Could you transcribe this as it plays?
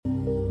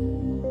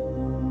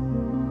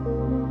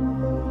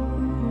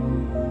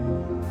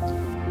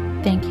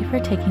you for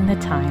taking the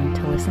time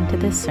to listen to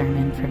this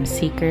sermon from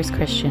Seekers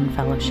Christian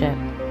Fellowship.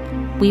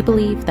 We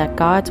believe that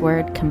God's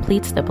Word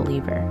completes the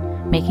believer,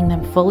 making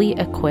them fully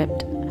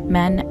equipped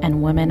men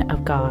and women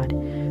of God,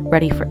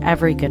 ready for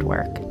every good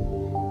work.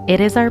 It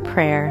is our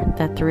prayer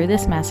that through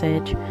this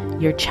message,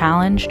 you're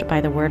challenged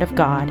by the Word of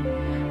God,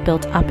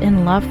 built up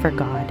in love for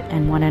God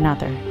and one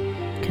another,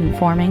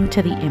 conforming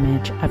to the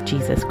image of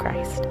Jesus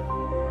Christ.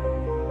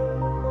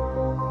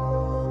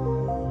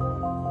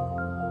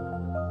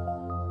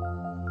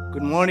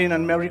 Good morning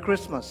and Merry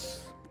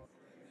Christmas.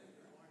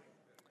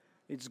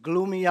 It's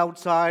gloomy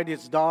outside,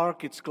 it's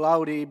dark, it's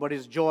cloudy, but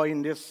it's joy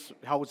in this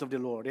house of the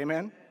Lord.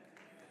 Amen?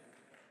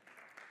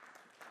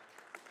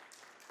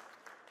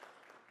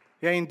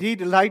 Yeah, indeed,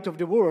 the light of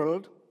the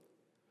world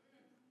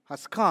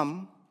has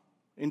come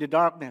in the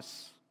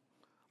darkness,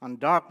 and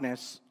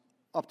darkness,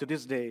 up to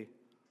this day,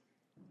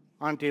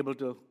 aren't able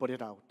to put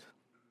it out.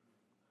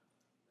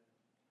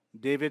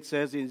 David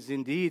says, "Is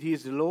indeed, he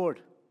is the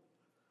Lord."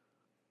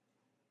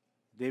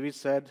 David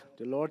said,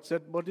 the Lord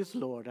said, "But is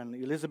Lord." And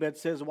Elizabeth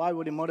says, "Why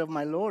would the mother of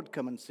my Lord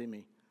come and see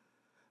me?"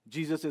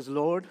 Jesus is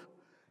Lord.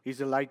 He's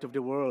the light of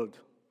the world.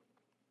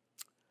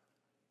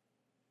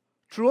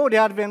 Throughout the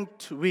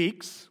Advent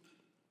weeks,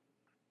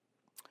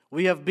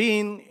 we have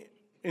been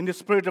in the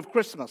spirit of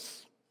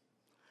Christmas,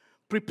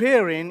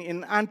 preparing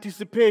in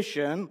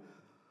anticipation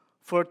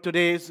for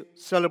today's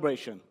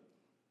celebration.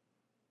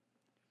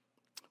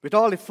 With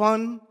all the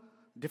fun,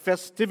 the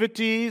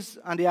festivities,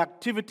 and the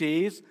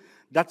activities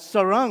that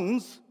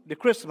surrounds the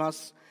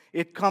Christmas,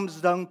 it comes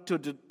down to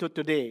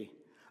today,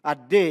 a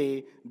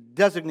day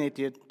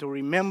designated to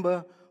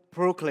remember,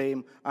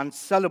 proclaim, and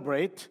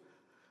celebrate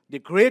the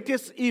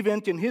greatest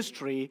event in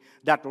history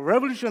that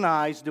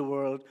revolutionized the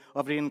world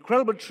of the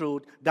incredible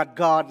truth that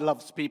God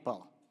loves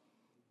people.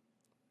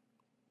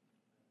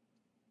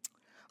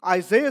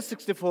 Isaiah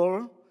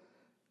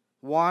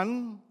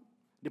 64:1,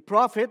 the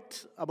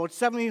prophet, about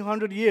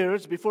 700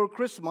 years before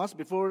Christmas,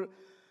 before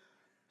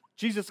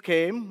Jesus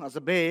came as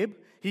a babe,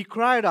 he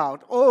cried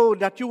out, "Oh,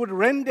 that you would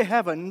rend the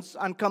heavens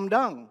and come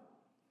down,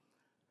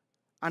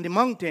 and the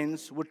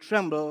mountains would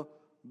tremble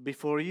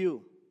before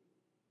you."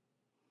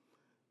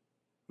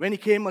 When he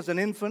came as an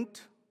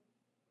infant,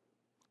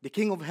 the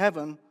King of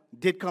Heaven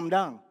did come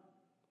down.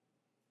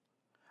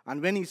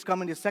 And when he's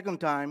coming the second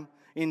time,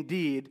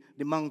 indeed,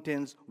 the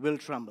mountains will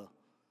tremble.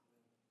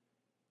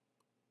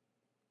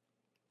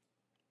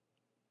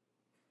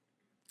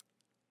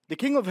 The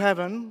King of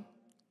Heaven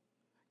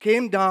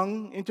came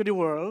down into the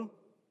world,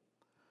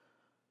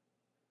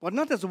 but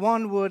not as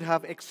one would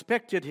have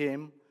expected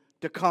him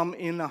to come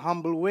in a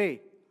humble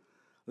way,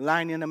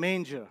 lying in a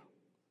manger.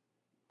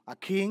 A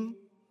king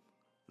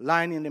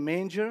lying in the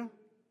manger.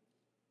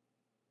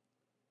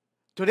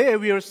 Today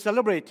we are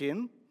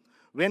celebrating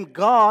when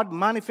God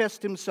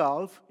manifests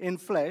himself in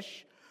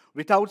flesh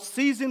without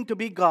ceasing to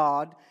be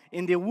God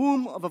in the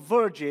womb of a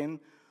virgin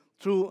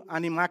through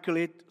an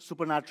immaculate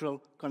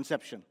supernatural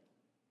conception.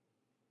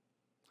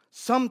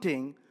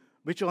 Something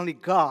which only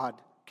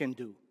God can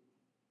do.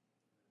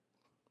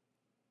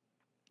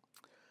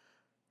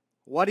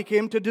 What he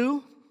came to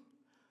do?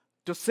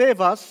 To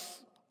save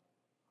us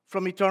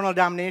from eternal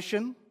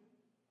damnation,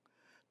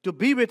 to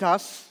be with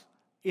us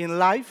in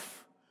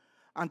life,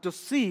 and to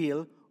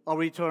seal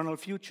our eternal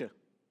future.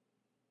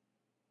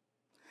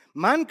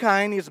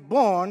 Mankind is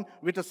born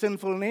with a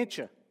sinful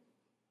nature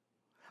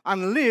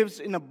and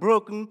lives in a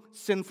broken,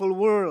 sinful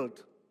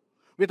world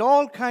with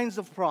all kinds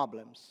of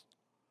problems.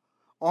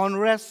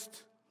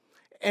 Unrest,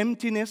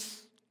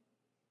 emptiness,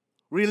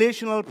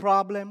 relational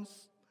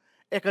problems,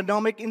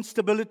 economic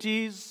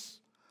instabilities,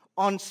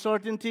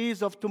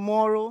 uncertainties of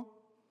tomorrow,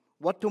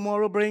 what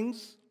tomorrow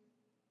brings,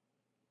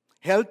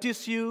 health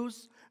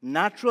issues,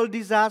 natural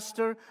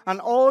disaster, and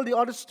all the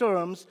other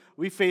storms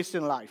we face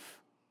in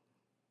life.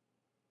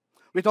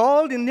 With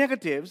all the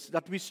negatives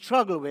that we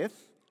struggle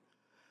with,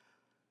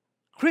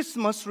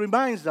 Christmas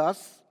reminds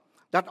us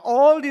that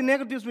all the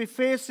negatives we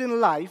face in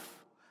life,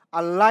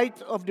 a light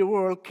of the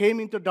world came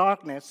into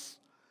darkness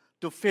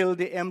to fill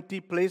the empty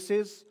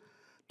places,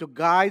 to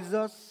guide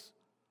us,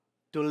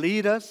 to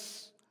lead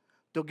us,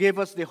 to give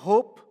us the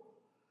hope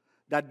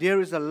that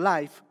there is a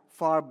life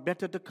far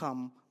better to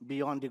come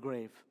beyond the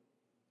grave.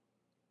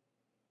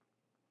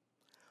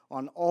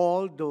 On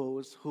all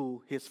those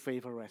who his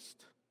favor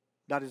rests.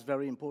 That is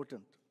very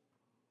important.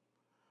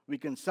 We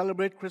can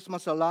celebrate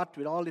Christmas a lot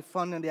with all the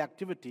fun and the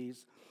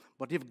activities,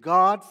 but if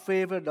God's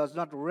favor does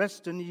not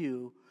rest on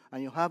you,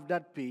 and you have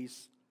that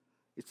peace,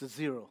 it's a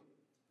zero.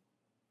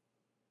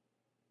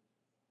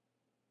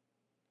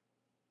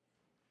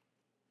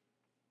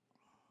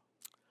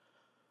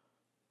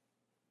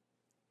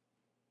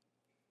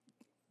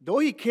 Though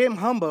he came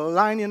humble,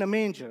 lying in a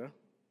manger,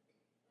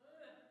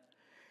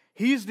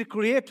 he is the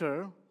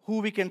creator who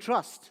we can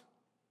trust.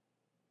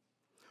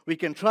 We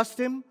can trust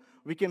him,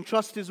 we can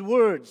trust his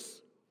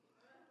words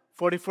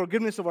for the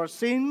forgiveness of our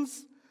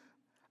sins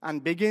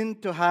and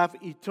begin to have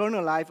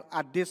eternal life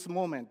at this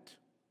moment.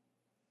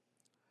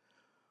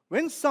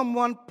 When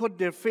someone put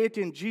their faith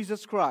in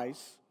Jesus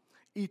Christ,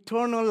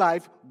 Eternal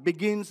life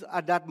begins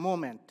at that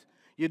moment.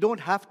 You don't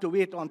have to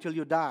wait until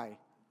you die.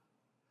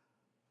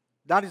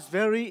 That is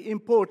very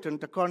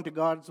important according to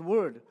God's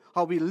word,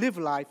 how we live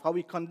life, how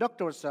we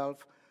conduct ourselves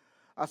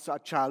as a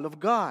child of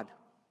God.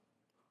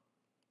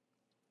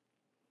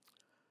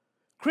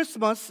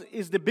 Christmas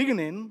is the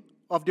beginning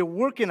of the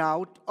working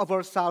out of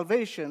our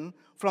salvation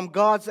from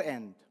God's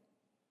end.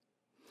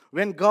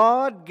 When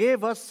God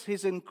gave us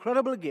his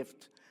incredible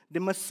gift, the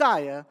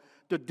Messiah,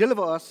 to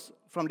deliver us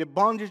from the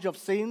bondage of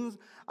sins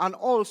and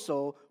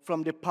also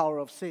from the power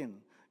of sin.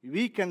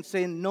 We can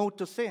say no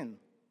to sin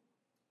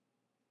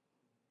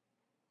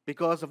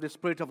because of the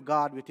Spirit of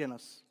God within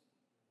us.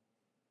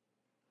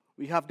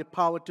 We have the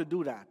power to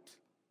do that.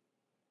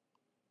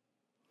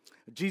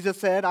 Jesus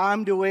said, I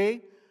am the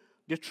way,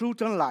 the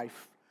truth, and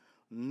life.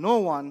 No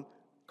one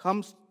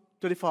comes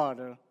to the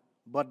Father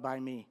but by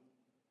me.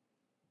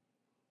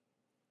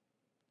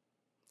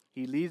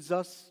 He leads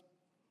us,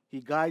 he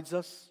guides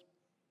us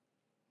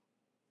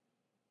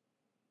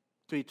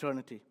to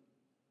eternity.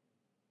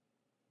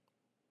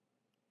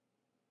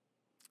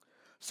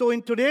 So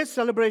in today's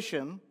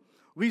celebration,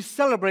 we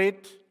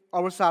celebrate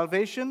our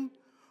salvation,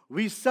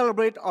 we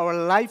celebrate our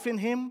life in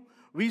him,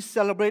 we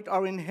celebrate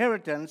our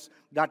inheritance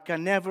that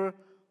can never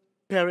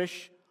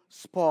perish,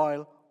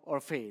 spoil, or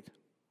fade.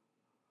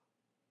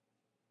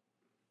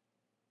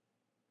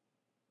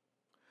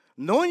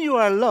 Knowing you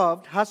are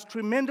loved has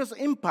tremendous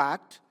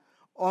impact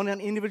on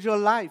an individual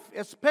life,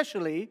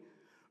 especially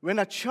when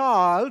a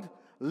child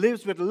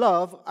lives with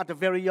love at a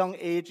very young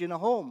age in a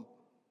home.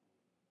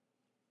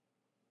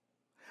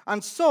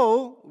 And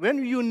so,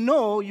 when you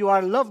know you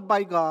are loved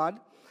by God,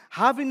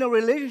 having a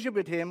relationship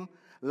with him,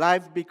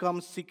 life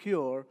becomes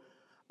secure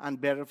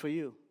and better for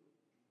you.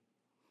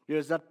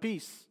 There's that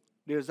peace,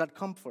 there's that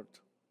comfort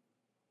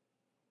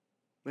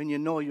when you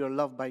know you're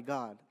loved by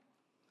God.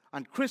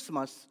 And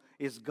Christmas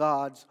is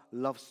God's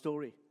love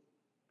story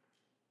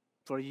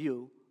for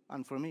you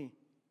and for me.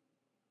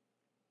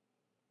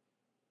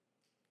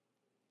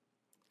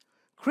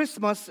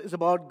 Christmas is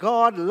about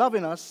God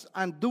loving us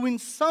and doing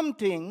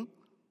something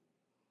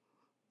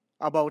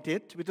about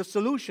it with a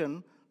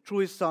solution through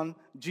his Son,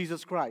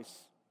 Jesus Christ.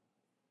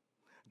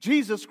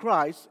 Jesus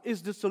Christ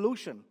is the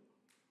solution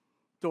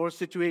to our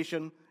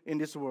situation in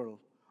this world.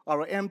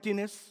 Our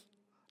emptiness,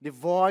 the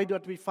void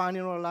that we find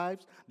in our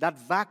lives, that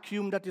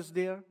vacuum that is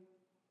there.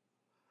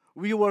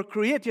 We were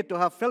created to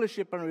have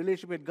fellowship and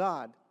relationship with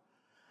God.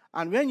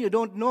 And when you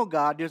don't know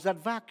God, there's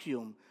that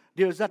vacuum.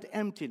 There's that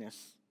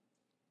emptiness.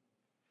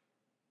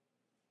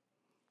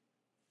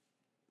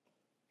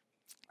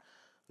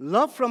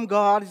 Love from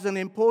God is an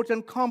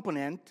important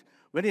component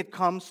when it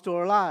comes to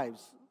our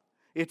lives.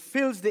 It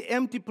fills the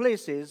empty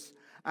places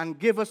and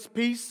gives us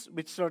peace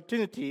with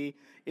certainty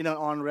in an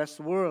unrest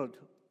world.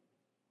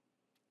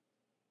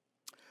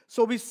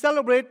 So we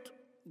celebrate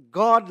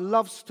God's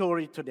love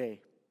story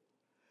today.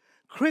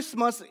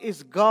 Christmas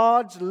is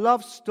God's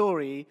love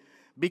story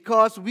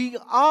because we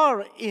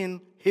are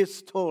in his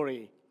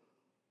story.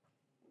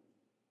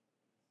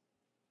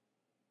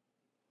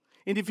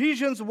 In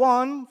Ephesians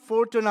 1,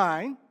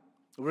 4-9,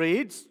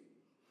 reads,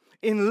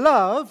 in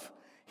love,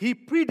 he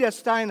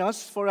predestined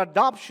us for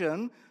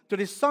adoption to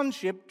the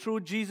sonship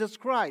through Jesus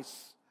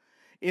Christ,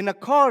 in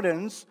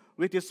accordance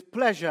with his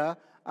pleasure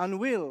and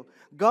will.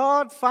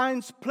 God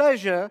finds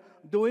pleasure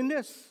doing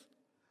this.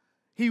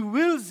 He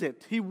wills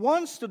it. He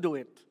wants to do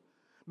it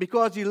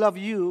because he loves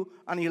you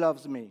and he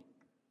loves me.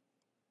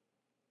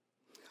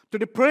 To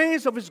the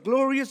praise of his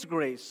glorious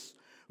grace,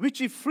 which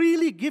he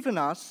freely given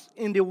us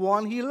in the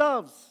one he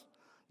loves.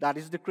 That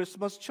is the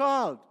Christmas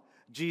child,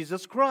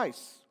 Jesus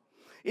Christ.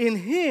 In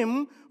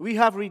him we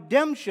have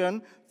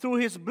redemption through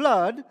his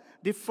blood,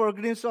 the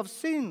forgiveness of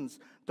sins.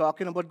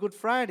 Talking about Good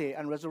Friday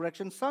and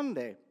Resurrection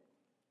Sunday.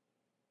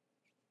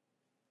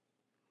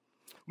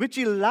 Which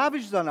he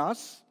lavished on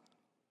us.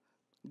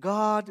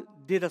 God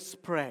did a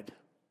spread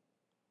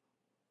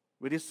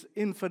with his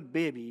infant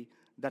baby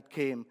that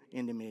came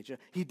in the manger.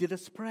 He did a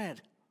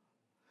spread.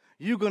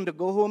 You're going to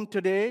go home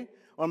today,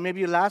 or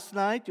maybe last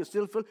night, you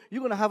still feel,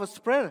 you're going to have a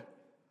spread.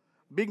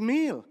 Big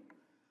meal.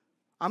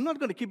 I'm not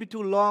going to keep it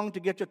too long to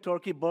get your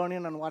turkey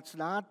burning and what's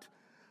not.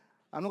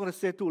 I'm not going to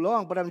say too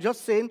long, but I'm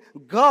just saying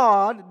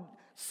God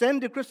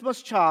sent the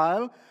Christmas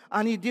child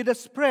and he did a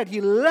spread. He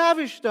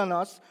lavished on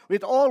us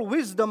with all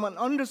wisdom and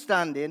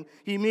understanding.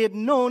 He made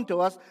known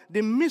to us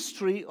the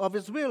mystery of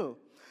his will.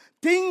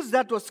 Things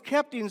that was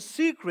kept in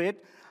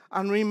secret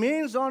and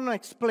remains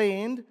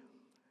unexplained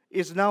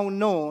is now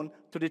known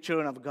to the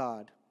children of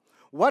God.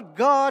 What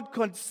God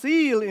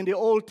concealed in the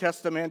Old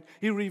Testament,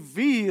 he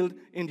revealed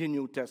in the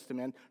New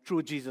Testament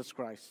through Jesus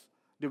Christ,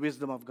 the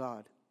wisdom of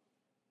God.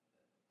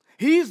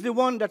 He's the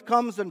one that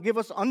comes and gives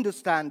us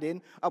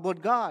understanding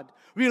about God.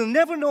 We'll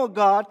never know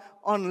God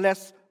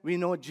unless we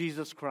know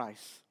Jesus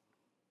Christ.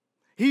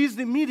 He's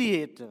the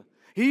mediator.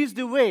 He's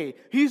the way.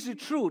 He's the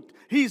truth.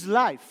 He's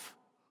life.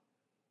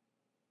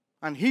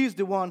 And he's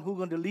the one who's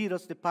going to lead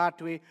us the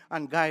pathway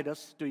and guide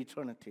us to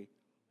eternity.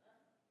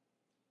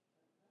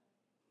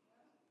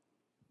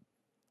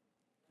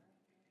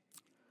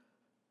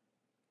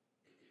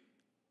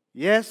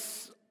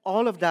 Yes,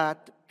 all of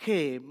that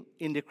came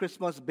in the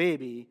Christmas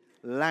baby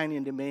lying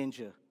in the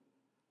manger.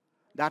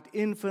 That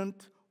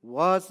infant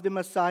was the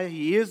Messiah.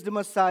 He is the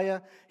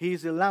Messiah. He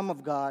is the Lamb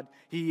of God.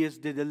 He is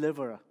the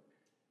deliverer.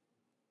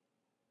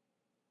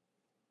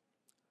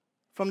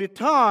 From the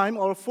time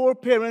our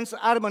foreparents,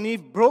 Adam and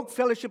Eve, broke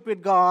fellowship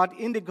with God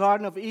in the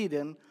Garden of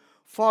Eden,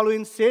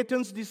 following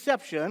Satan's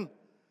deception,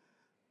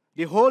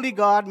 the Holy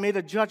God made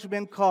a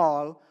judgment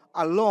call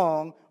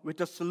along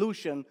with a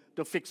solution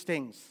to fix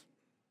things.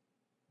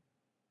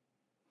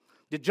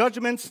 The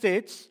judgment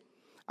states,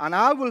 "And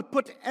I will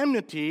put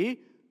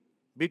enmity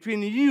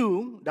between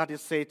you," that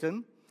is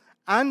Satan,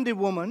 "and the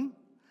woman,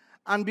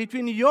 and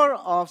between your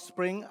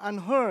offspring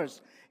and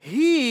hers.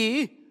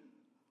 He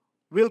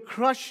will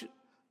crush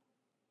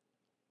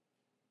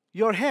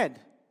your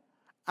head,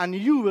 and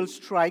you will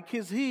strike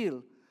his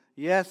heel."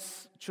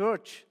 Yes,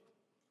 church,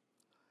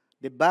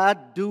 the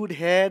bad dude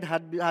head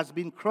has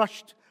been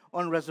crushed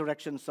on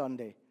Resurrection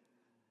Sunday.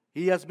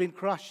 He has been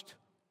crushed.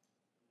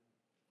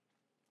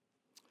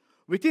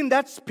 Within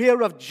that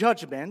sphere of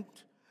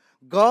judgment,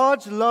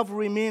 God's love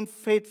remained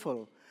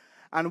faithful.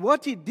 And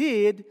what he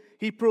did,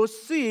 he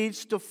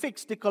proceeds to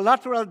fix the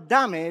collateral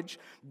damage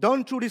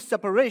done through the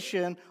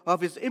separation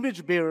of his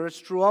image bearers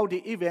throughout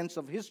the events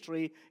of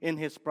history in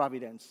his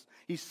providence.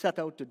 He set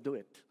out to do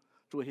it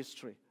through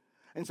history.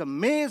 And it's an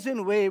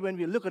amazing way when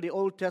we look at the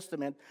Old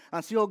Testament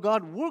and see how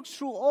God works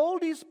through all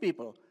these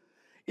people,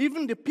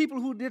 even the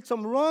people who did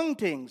some wrong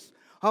things,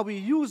 how he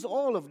used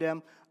all of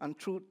them and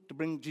through to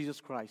bring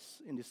Jesus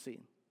Christ in the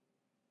scene.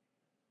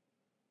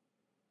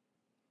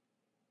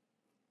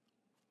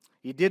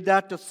 He did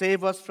that to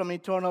save us from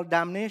eternal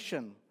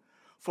damnation.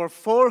 For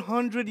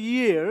 400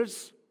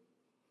 years,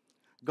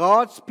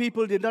 God's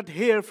people did not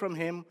hear from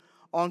him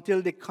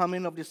until the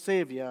coming of the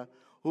Savior,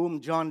 whom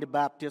John the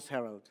Baptist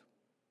heralded.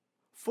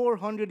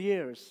 400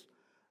 years,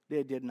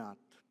 they did not.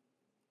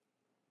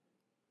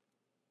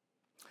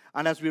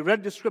 And as we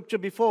read the scripture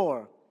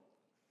before,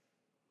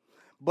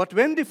 but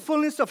when the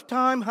fullness of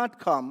time had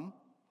come,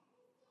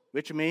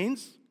 which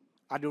means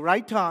at the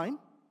right time,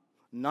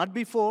 not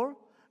before,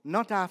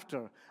 not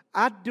after,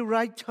 at the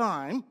right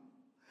time,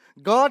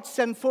 God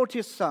sent forth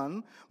his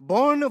Son,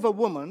 born of a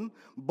woman,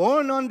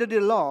 born under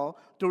the law,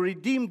 to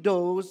redeem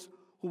those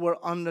who were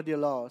under the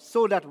law,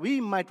 so that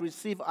we might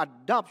receive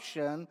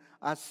adoption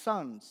as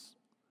sons.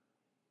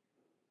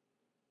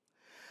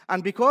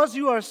 And because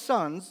you are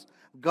sons,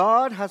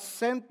 God has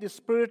sent the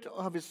Spirit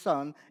of his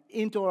Son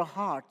into our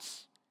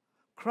hearts,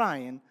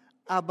 crying,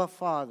 "Abba,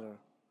 Father."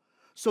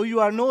 So you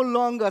are no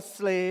longer a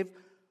slave.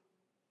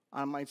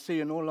 I might say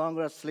you're no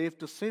longer a slave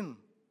to sin,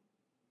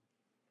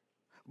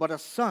 but a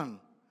son.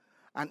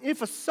 And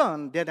if a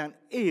son, then an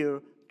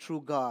heir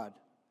through God.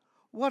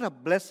 What a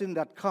blessing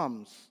that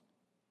comes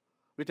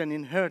with an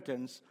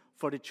inheritance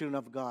for the children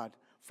of God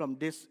from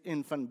this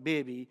infant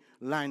baby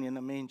lying in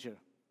a manger.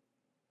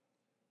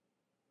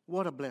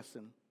 What a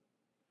blessing.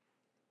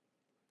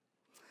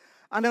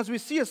 And as we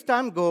see as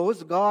time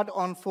goes, God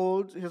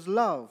unfolds his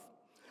love.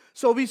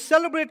 So we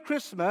celebrate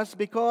Christmas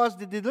because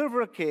the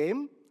deliverer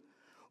came.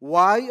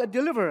 Why a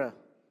deliverer?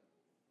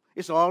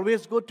 It's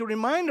always good to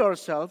remind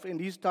ourselves in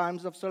these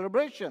times of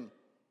celebration.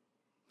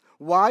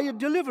 Why a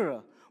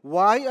deliverer?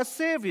 Why a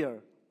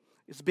savior?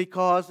 It's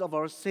because of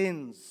our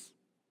sins.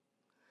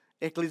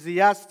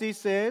 Ecclesiastes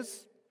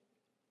says,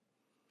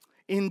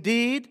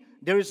 "Indeed,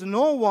 there is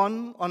no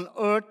one on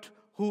earth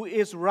who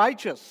is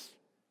righteous.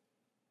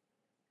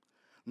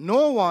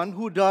 No one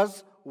who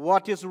does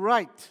what is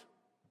right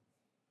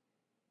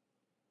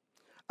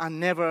and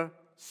never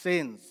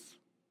sins."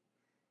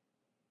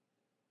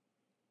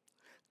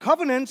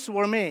 Covenants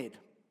were made,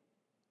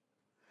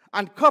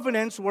 and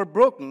covenants were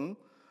broken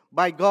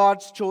by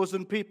God's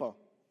chosen people,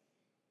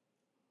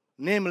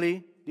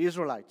 namely the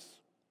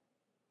Israelites.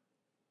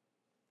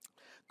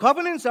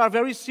 Covenants are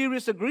very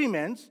serious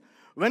agreements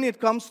when it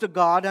comes to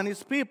God and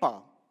his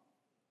people.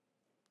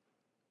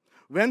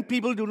 When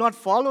people do not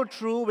follow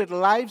through with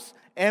life's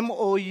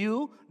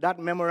MOU, that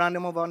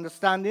memorandum of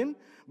understanding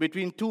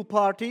between two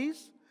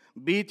parties,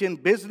 be it in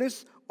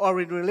business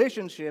or in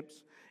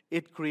relationships,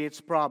 it creates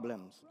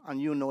problems,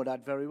 and you know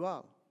that very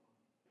well.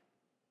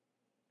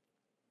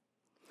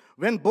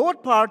 When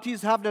both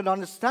parties have that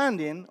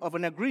understanding of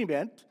an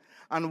agreement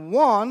and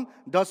one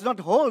does not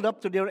hold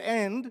up to their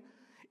end,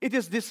 it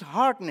is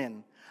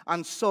disheartening,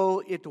 and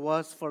so it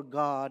was for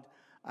God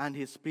and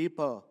his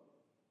people.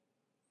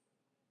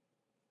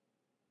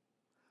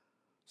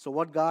 So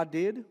what God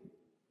did,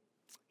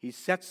 he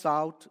sets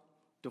out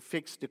to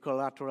fix the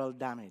collateral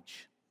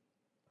damage.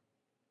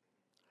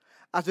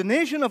 As the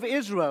nation of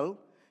Israel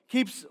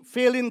keeps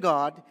failing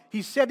God,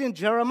 he said in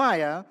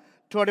Jeremiah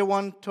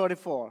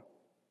 31:34,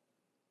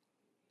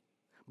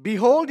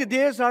 "Behold, the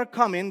days are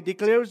coming,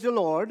 declares the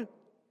Lord,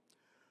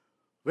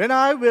 when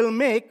I will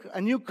make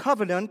a new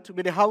covenant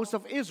with the house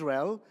of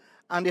Israel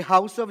and the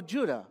house of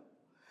Judah,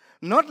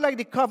 not like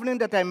the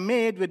covenant that I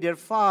made with their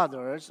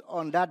fathers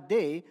on that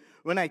day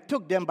when I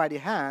took them by the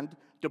hand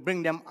to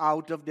bring them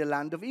out of the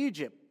land of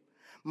Egypt.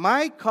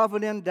 My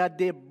covenant that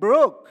they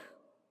broke,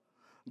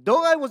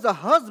 Though I was a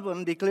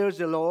husband, declares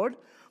the Lord,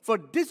 for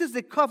this is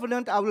the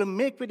covenant I will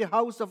make with the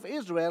house of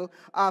Israel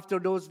after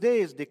those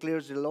days,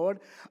 declares the Lord.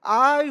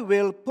 I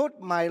will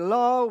put my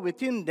law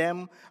within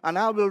them, and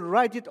I will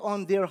write it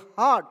on their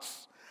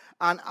hearts,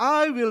 and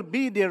I will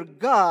be their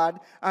God,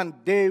 and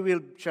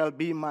shall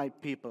be my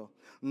people.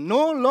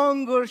 No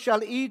longer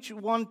shall each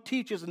one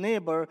teach his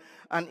neighbor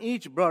and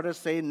each brother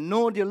say,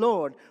 Know the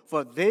Lord,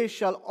 for they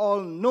shall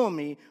all know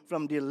me,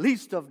 from the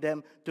least of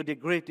them to the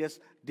greatest,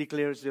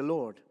 declares the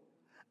Lord.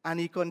 And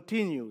he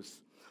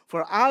continues,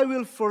 For I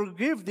will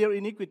forgive their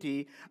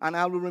iniquity, and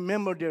I will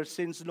remember their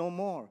sins no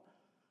more.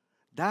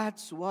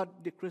 That's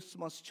what the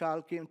Christmas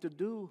child came to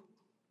do.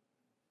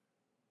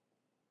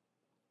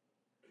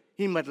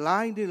 He might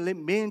lie in the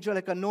manger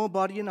like a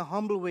nobody in a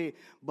humble way,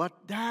 but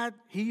that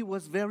he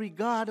was very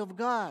God of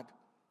God.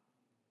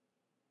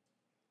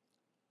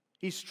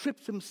 He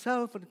stripped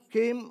himself and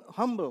came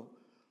humble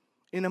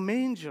in a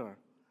manger,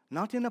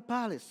 not in a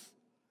palace.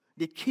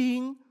 The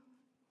king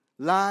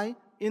lie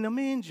in a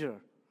manger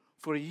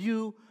for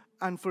you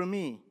and for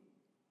me.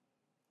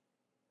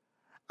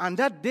 And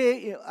that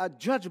day at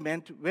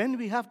judgment, when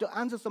we have to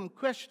answer some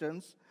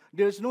questions,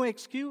 there is no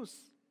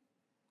excuse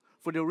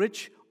for the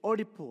rich or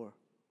the poor.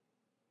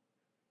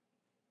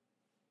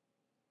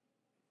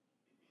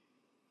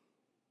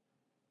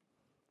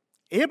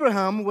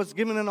 Abraham was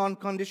given an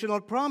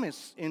unconditional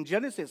promise in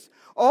Genesis.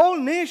 All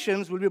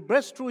nations will be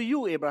blessed through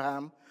you,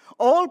 Abraham.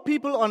 All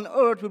people on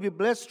earth will be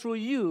blessed through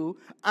you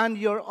and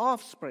your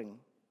offspring.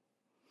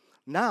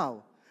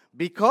 Now,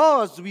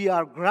 because we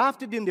are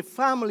grafted in the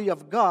family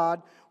of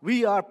God,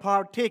 we are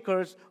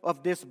partakers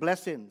of these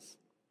blessings,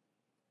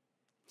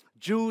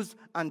 Jews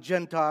and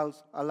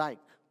Gentiles alike.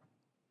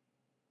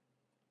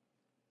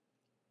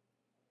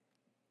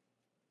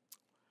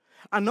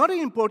 Another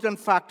important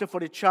factor for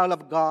the child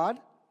of God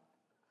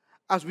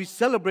as we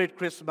celebrate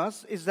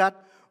Christmas is that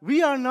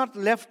we are not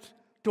left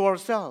to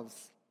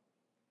ourselves.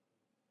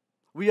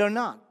 We are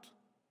not.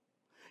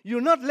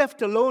 You're not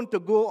left alone to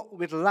go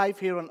with life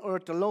here on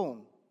earth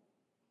alone.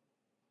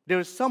 There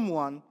is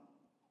someone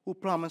who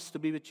promised to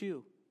be with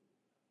you.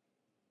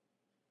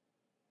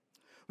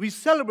 We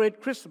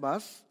celebrate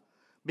Christmas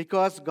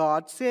because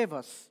God saved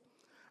us.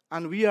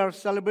 And we are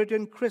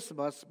celebrating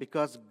Christmas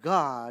because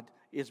God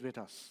is with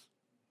us.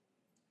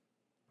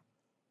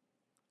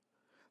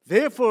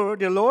 Therefore,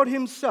 the Lord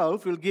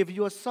himself will give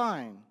you a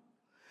sign.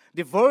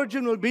 The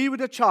virgin will be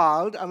with a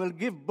child and will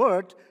give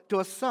birth to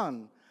a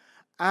son,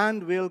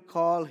 and will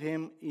call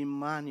him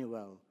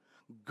Emmanuel,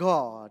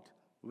 God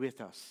with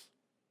us.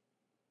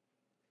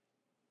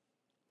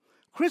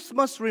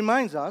 Christmas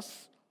reminds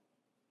us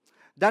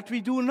that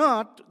we do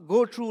not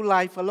go through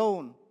life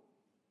alone.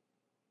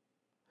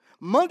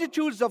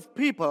 Multitudes of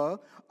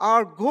people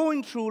are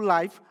going through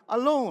life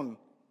alone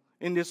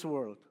in this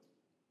world.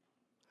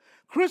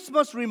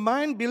 Christmas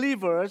reminds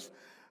believers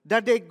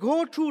that they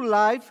go through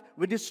life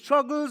with the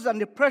struggles and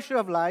the pressure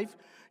of life.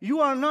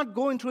 You are not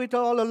going through it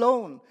all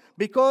alone,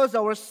 because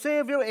our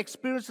Savior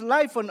experienced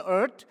life on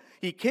earth.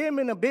 He came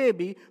in a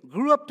baby,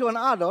 grew up to an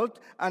adult,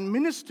 and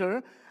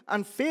ministered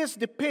and faced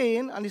the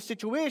pain and the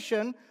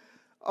situation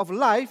of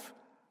life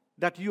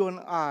that you and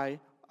I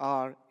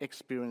are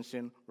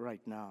experiencing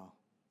right now.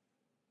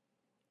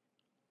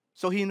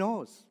 So he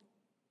knows.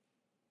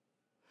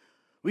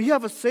 We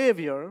have a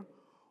Savior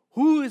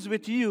who is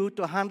with you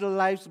to handle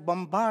life's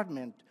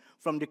bombardment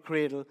from the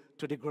cradle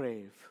to the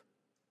grave.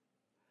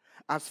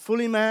 As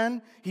fully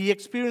man, he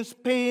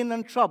experienced pain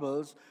and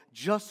troubles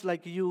just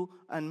like you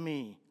and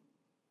me.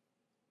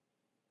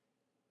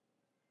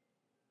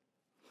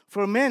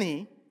 For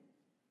many,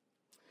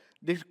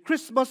 the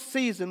Christmas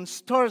season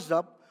stirs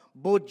up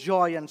both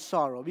joy and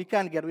sorrow. We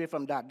can't get away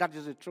from that. That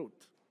is the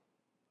truth.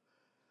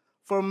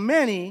 For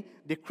many,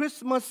 the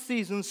Christmas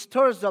season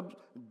stirs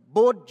up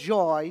both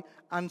joy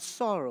and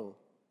sorrow.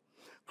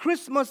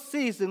 Christmas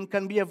season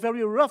can be a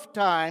very rough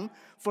time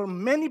for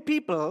many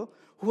people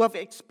who have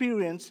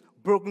experienced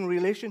broken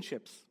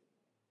relationships,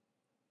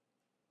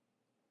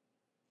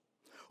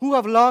 who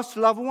have lost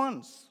loved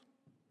ones.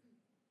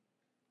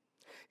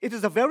 It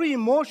is a very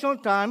emotional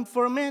time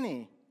for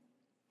many.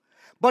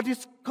 But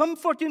it's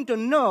comforting to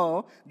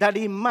know that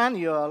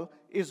Emmanuel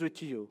is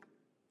with you.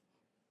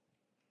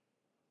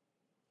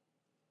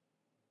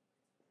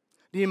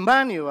 The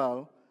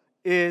Emmanuel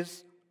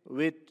is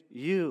with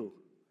you.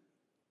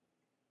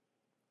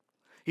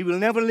 He will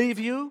never leave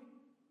you.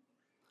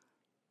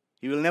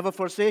 He will never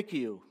forsake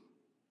you.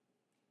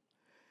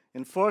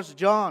 In 1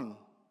 John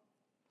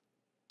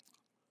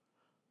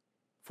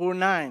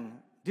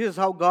 4:9, this is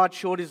how God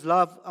showed his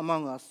love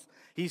among us.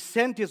 He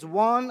sent his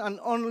one and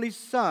only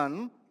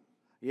Son,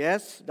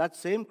 yes, that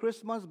same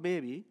Christmas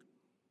baby,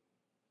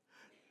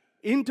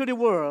 into the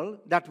world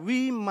that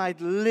we might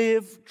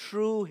live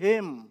through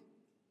him.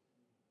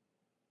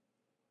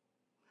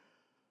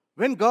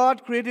 When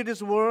God created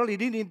this world, he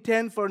didn't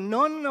intend for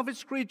none of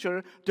his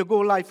creatures to go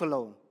life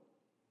alone.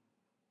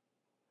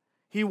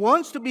 He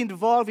wants to be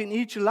involved in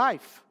each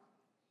life.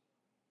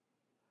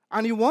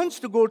 And he wants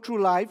to go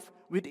through life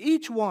with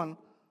each one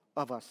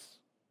of us.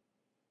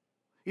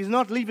 He's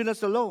not leaving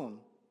us alone.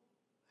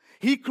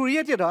 He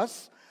created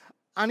us,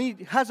 and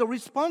He has a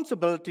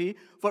responsibility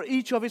for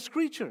each of His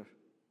creatures.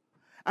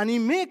 And He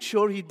makes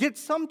sure He did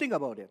something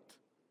about it.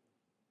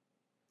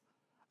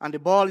 And the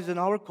ball is in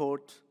our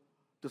court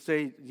to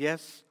say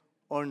yes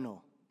or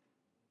no.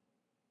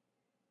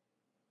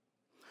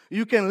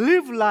 You can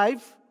live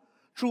life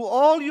through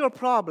all your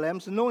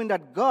problems knowing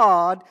that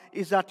God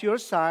is at your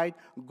side,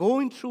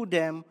 going through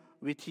them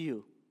with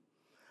you.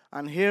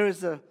 And here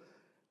is a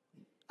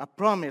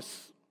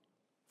promise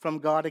from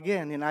God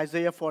again in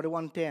Isaiah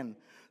 41:10.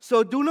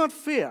 So do not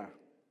fear,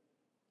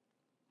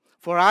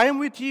 for I am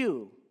with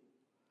you.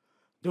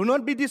 Do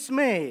not be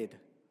dismayed,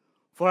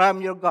 for I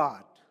am your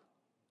God.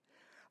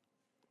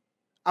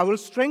 I will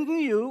strengthen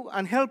you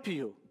and help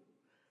you.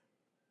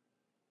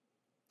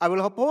 I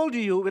will uphold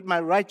you with my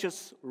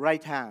righteous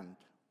right hand.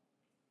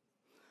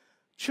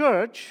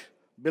 Church,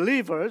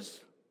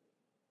 believers,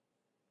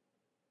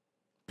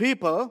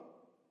 people,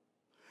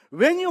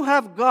 when you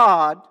have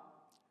God,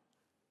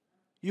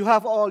 you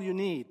have all you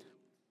need.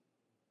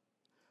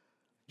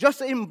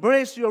 Just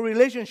embrace your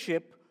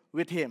relationship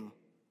with Him.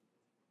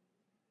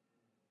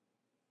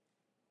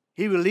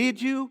 He will lead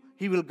you,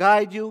 He will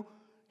guide you,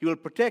 He will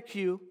protect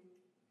you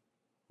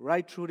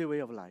right through the way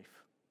of life.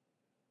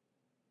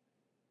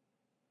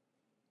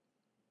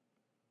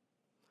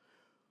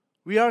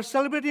 We are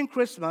celebrating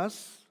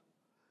Christmas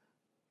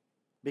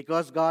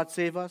because God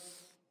saved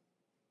us,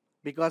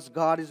 because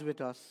God is with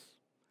us.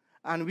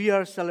 And we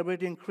are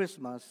celebrating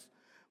Christmas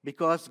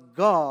because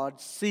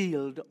God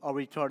sealed our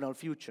eternal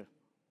future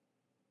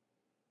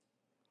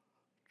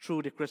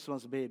through the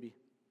Christmas baby.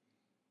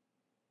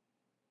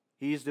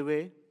 He is the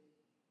way,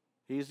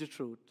 He is the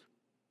truth,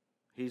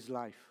 He is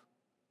life.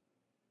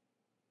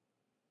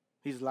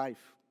 He is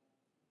life.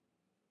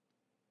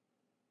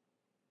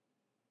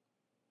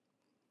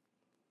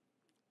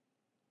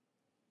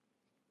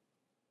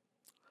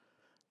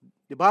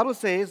 The Bible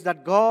says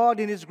that God,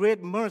 in His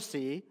great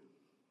mercy,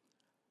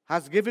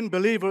 has given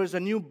believers a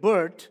new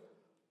birth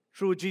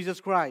through Jesus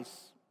Christ.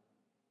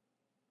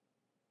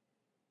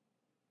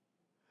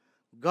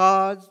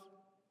 God's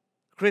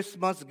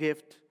Christmas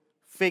gift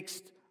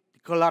fixed the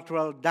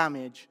collateral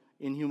damage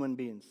in human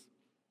beings.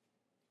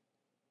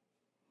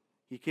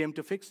 He came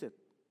to fix it.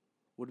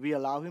 Would we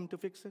allow Him to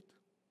fix it?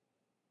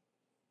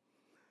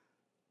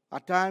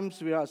 At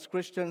times, we as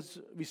Christians,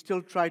 we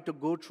still try to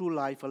go through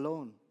life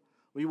alone.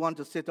 We want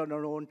to sit on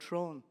our own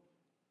throne.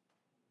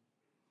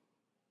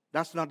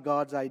 That's not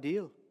God's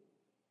ideal.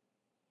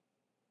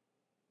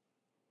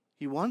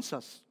 He wants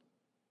us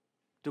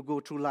to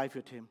go through life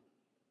with Him.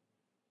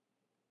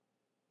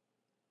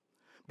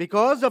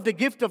 Because of the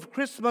gift of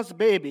Christmas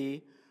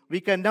baby,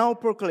 we can now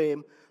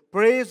proclaim,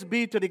 praise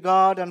be to the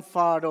God and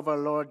Father of our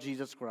Lord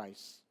Jesus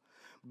Christ.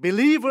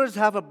 Believers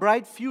have a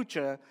bright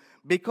future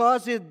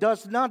because it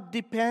does not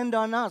depend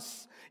on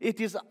us. It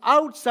is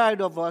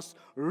outside of us,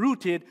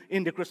 rooted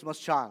in the Christmas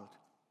child.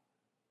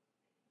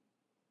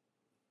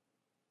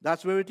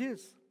 That's where it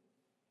is.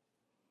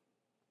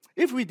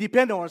 If we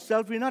depend on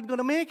ourselves, we're not going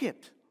to make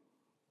it.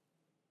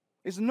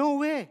 There's no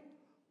way.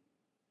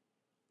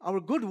 Our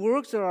good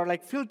works are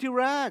like filthy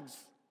rags.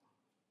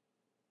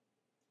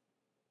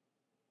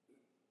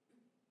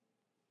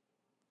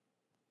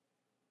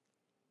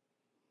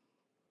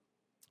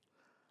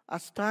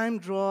 As time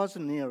draws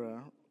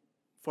nearer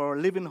for our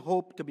living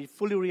hope to be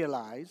fully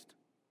realized,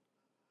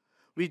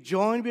 we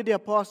join with the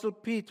Apostle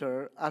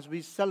Peter as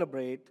we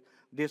celebrate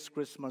this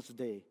Christmas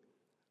day.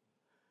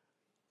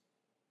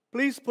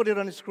 Please put it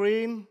on the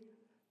screen,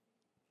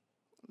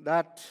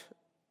 that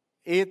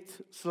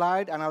 8th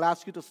slide, and I'll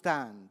ask you to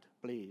stand,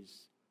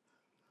 please.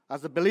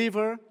 As a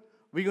believer,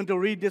 we're going to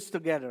read this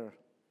together.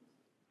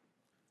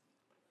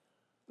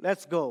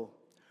 Let's go.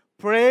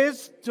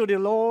 Praise to the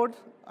Lord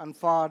and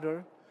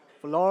Father,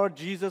 for Lord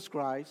Jesus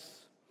Christ.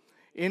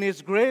 In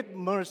His great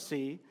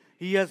mercy,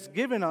 He has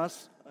given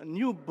us a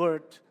new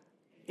birth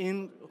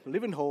in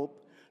living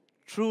hope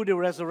through the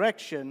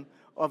resurrection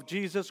of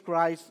Jesus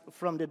Christ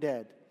from the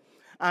dead,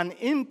 and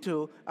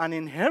into an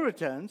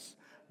inheritance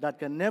that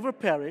can never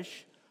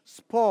perish,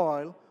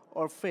 spoil,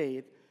 or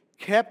fade,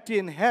 kept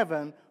in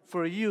heaven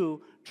for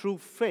you through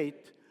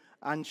faith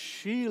and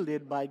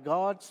shielded by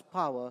God's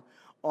power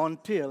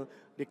until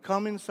the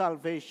coming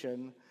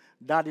salvation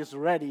that is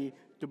ready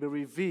to be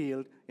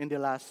revealed in the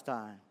last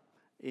time.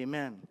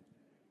 Amen.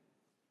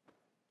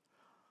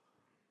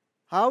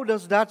 How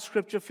does that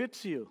scripture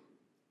fit you?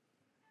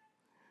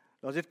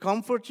 Does it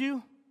comfort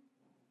you?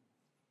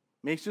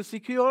 Makes you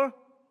secure?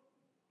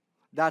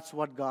 That's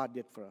what God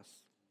did for us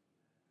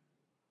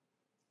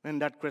when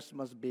that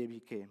Christmas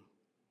baby came.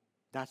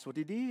 That's what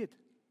He did.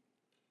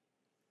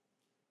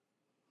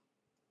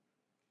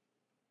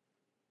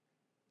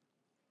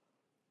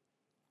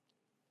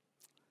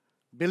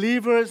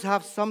 Believers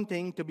have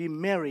something to be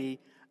merry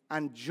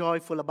and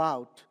joyful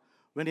about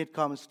when it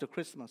comes to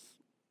Christmas.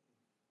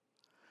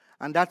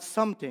 And that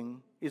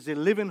something is a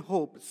living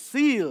hope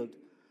sealed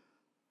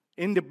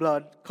in the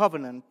blood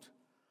covenant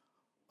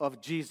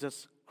of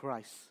Jesus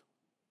Christ.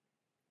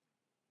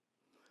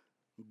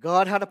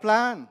 God had a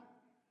plan.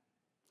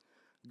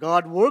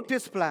 God worked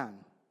his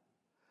plan,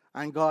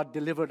 and God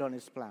delivered on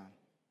his plan.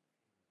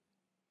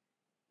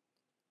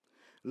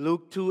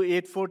 Luke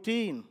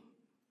 2:8-14.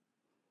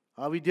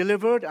 Are we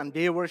delivered? And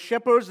they were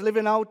shepherds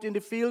living out in the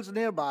fields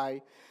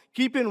nearby,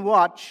 keeping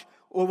watch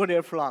over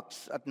their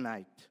flocks at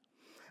night.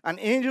 An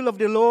angel of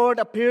the Lord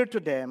appeared to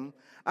them,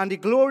 and the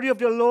glory of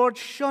the Lord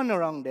shone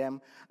around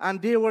them,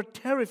 and they were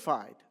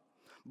terrified.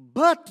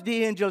 But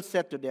the angel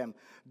said to them,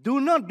 "Do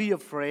not be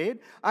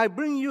afraid. I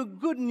bring you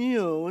good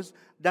news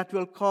that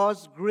will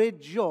cause great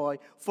joy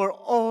for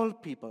all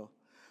people.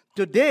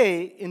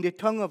 Today, in the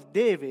tongue of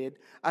David,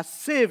 a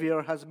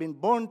Savior has been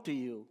born to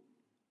you.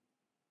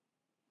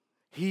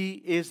 He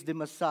is the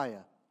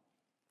Messiah."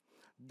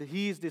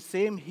 He is the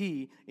same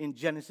he in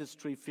Genesis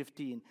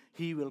 3:15.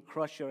 He will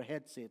crush your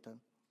head,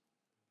 Satan.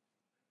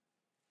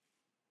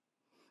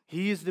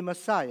 He is the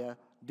Messiah,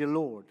 the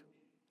Lord.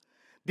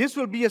 This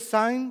will be a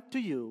sign to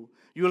you.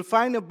 You will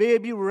find a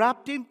baby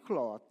wrapped in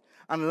cloth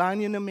and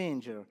lying in a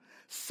manger.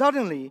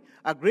 Suddenly,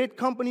 a great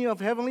company of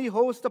heavenly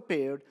hosts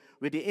appeared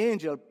with the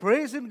angel,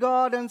 praising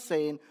God and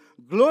saying,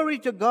 "Glory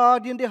to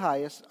God in the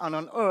highest, and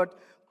on earth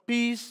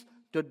peace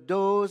to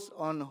those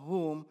on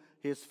whom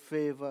his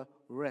favor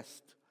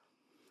rests."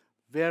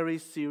 Very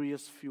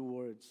serious few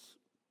words,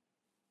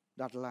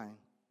 that line.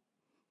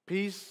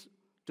 Peace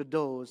to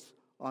those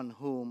on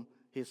whom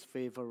his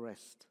favor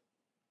rests.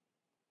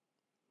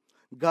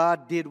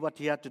 God did what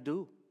he had to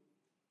do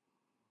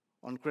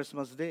on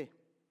Christmas Day,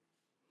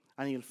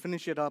 and he'll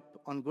finish it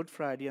up on Good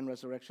Friday and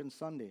Resurrection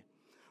Sunday.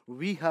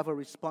 We have a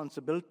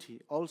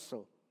responsibility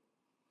also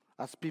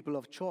as people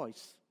of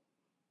choice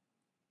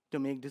to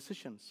make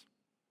decisions.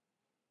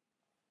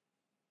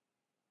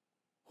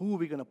 Who are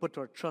we going to put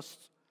our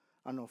trust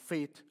and our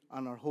faith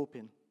and our hope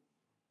in?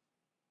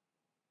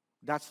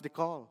 That's the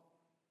call.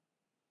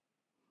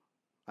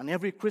 And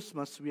every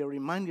Christmas we are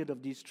reminded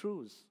of these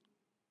truths.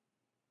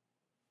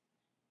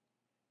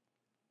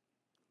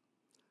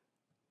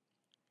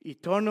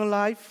 Eternal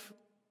life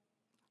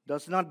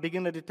does not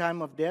begin at the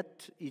time of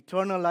death.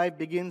 Eternal life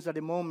begins at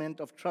the moment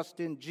of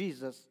trusting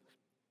Jesus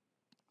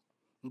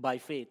by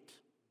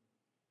faith.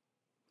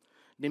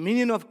 The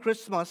meaning of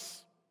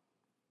Christmas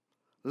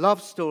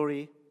love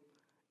story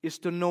is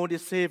to know the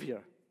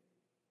Savior.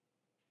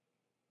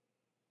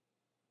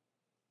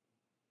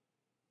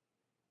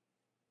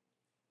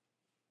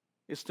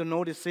 Is to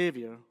know the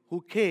Savior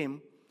who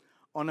came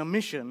on a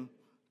mission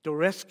to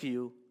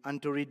rescue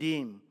and to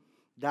redeem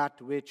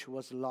that which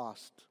was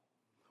lost.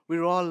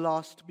 We're all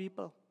lost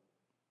people,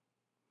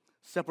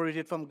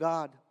 separated from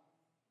God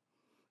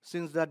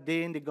since that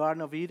day in the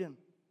Garden of Eden,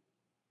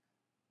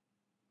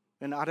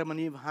 when Adam and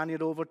Eve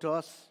handed over to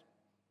us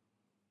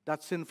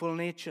that sinful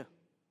nature.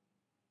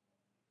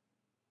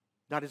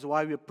 That is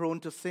why we're prone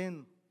to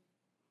sin.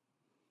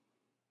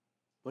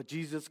 But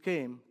Jesus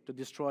came to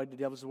destroy the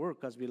devil's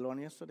work, as we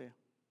learned yesterday.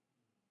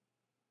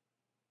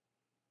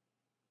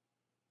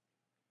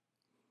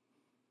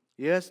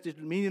 Yes, the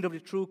meaning of the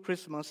true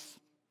Christmas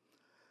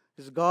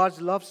is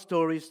God's love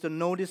stories to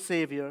know the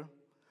Savior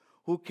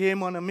who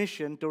came on a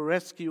mission to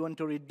rescue and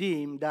to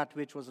redeem that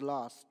which was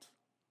lost.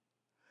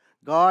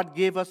 God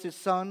gave us His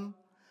Son,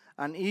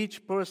 and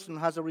each person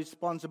has a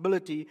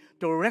responsibility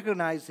to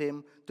recognize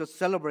Him to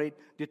celebrate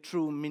the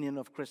true meaning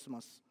of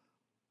Christmas.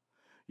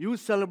 You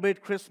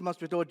celebrate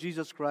Christmas without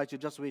Jesus Christ, you're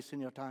just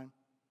wasting your time.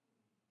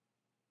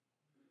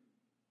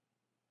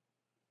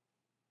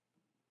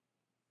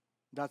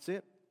 That's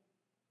it.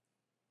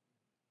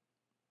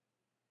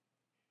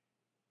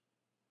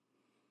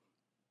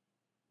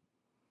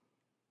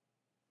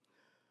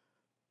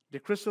 The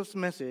Christmas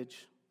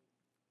message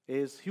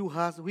is he who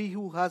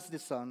has the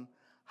Son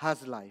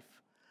has life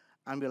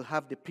and will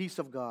have the peace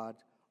of God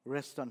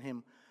rest on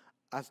him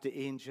as the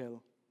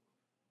angel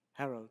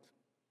herald.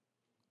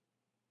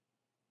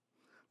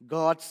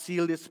 God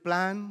sealed His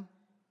plan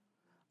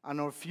and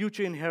our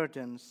future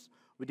inheritance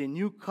with a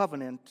new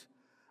covenant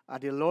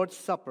at the Lord's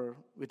Supper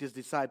with His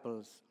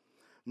disciples.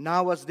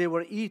 Now as they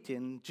were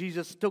eating,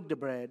 Jesus took the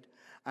bread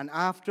and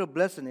after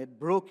blessing it,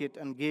 broke it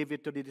and gave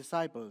it to the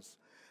disciples.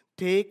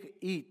 "Take,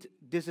 eat,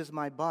 this is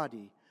my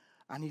body."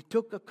 And He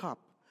took a cup,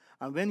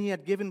 and when He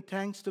had given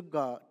thanks to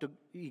God,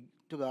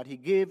 He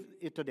gave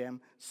it to them,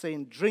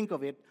 saying, "Drink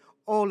of it,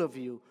 all of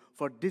you,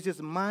 for this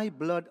is my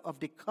blood of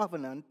the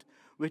covenant,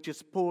 which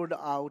is poured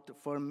out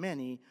for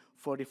many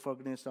for the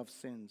forgiveness of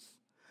sins."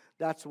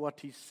 That's what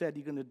He said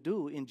He's going to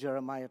do in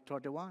Jeremiah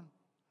 31,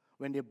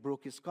 when they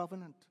broke His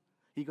covenant.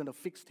 He's going to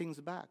fix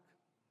things back.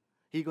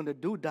 He's going to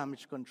do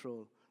damage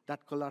control,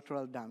 that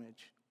collateral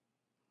damage.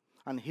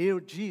 And here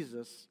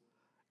Jesus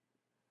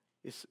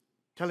is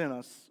telling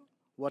us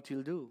what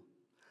He'll do.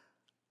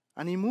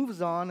 And He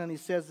moves on and He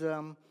says,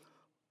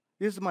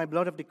 "This is my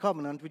blood of the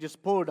covenant, which is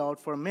poured out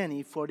for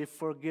many for the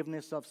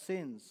forgiveness of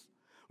sins."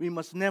 We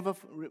must never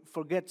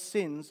forget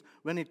sins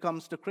when it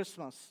comes to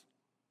Christmas.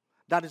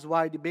 That is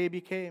why the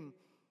baby came.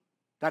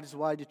 That is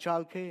why the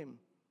child came.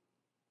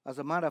 As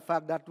a matter of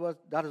fact,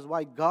 that is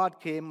why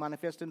God came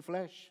manifest in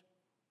flesh.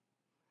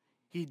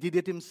 He did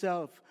it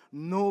himself.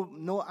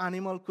 No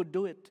animal could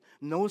do it.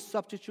 No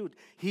substitute.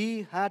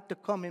 He had to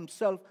come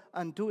himself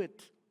and do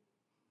it.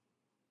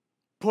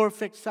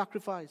 Perfect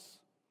sacrifice.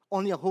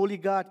 Only a holy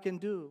God can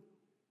do.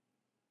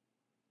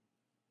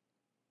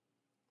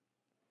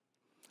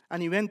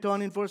 And he went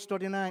on in verse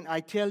 39, I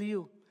tell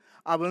you,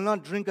 I will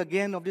not drink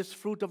again of this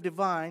fruit of the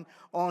vine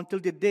until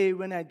the day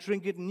when I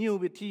drink it new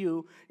with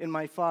you in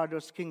my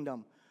Father's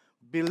kingdom.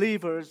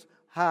 Believers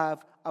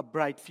have a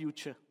bright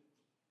future.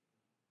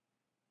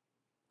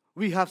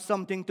 We have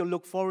something to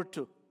look forward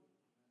to.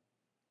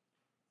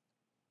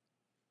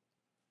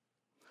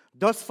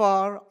 Thus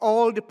far,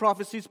 all the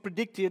prophecies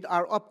predicted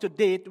are up to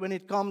date when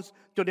it comes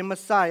to the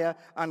Messiah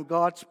and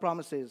God's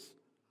promises.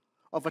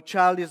 Of a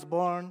child is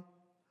born,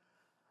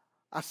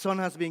 a son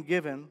has been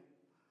given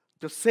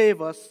to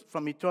save us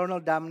from eternal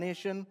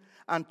damnation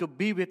and to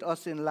be with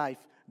us in life,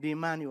 the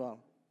Emmanuel.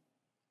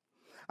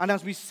 And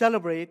as we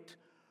celebrate,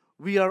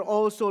 we are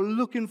also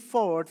looking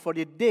forward for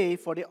the day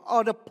for the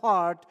other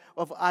part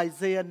of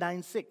Isaiah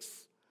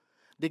 9:6.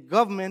 The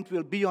government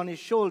will be on his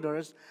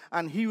shoulders,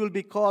 and he will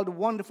be called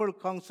Wonderful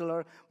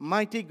Counselor,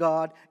 Mighty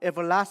God,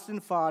 Everlasting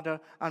Father,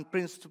 and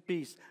Prince of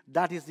Peace.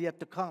 That is yet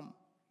to come.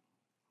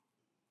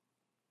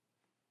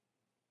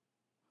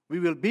 We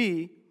will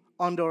be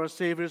under our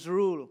Savior's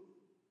rule,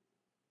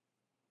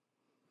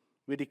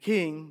 with the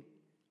King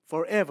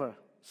forever,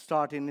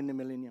 starting in the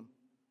millennium.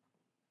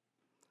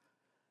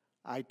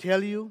 I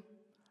tell you,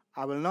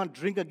 I will not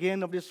drink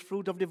again of this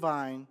fruit of the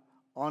vine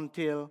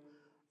until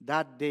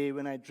that day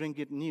when I drink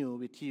it new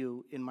with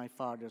you in my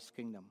Father's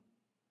kingdom.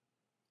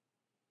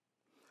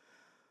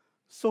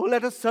 So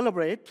let us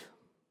celebrate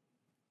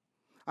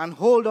and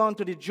hold on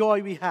to the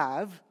joy we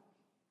have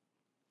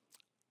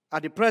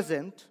at the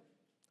present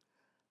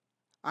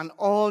and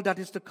all that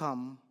is to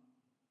come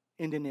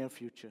in the near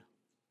future.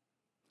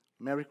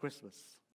 Merry Christmas.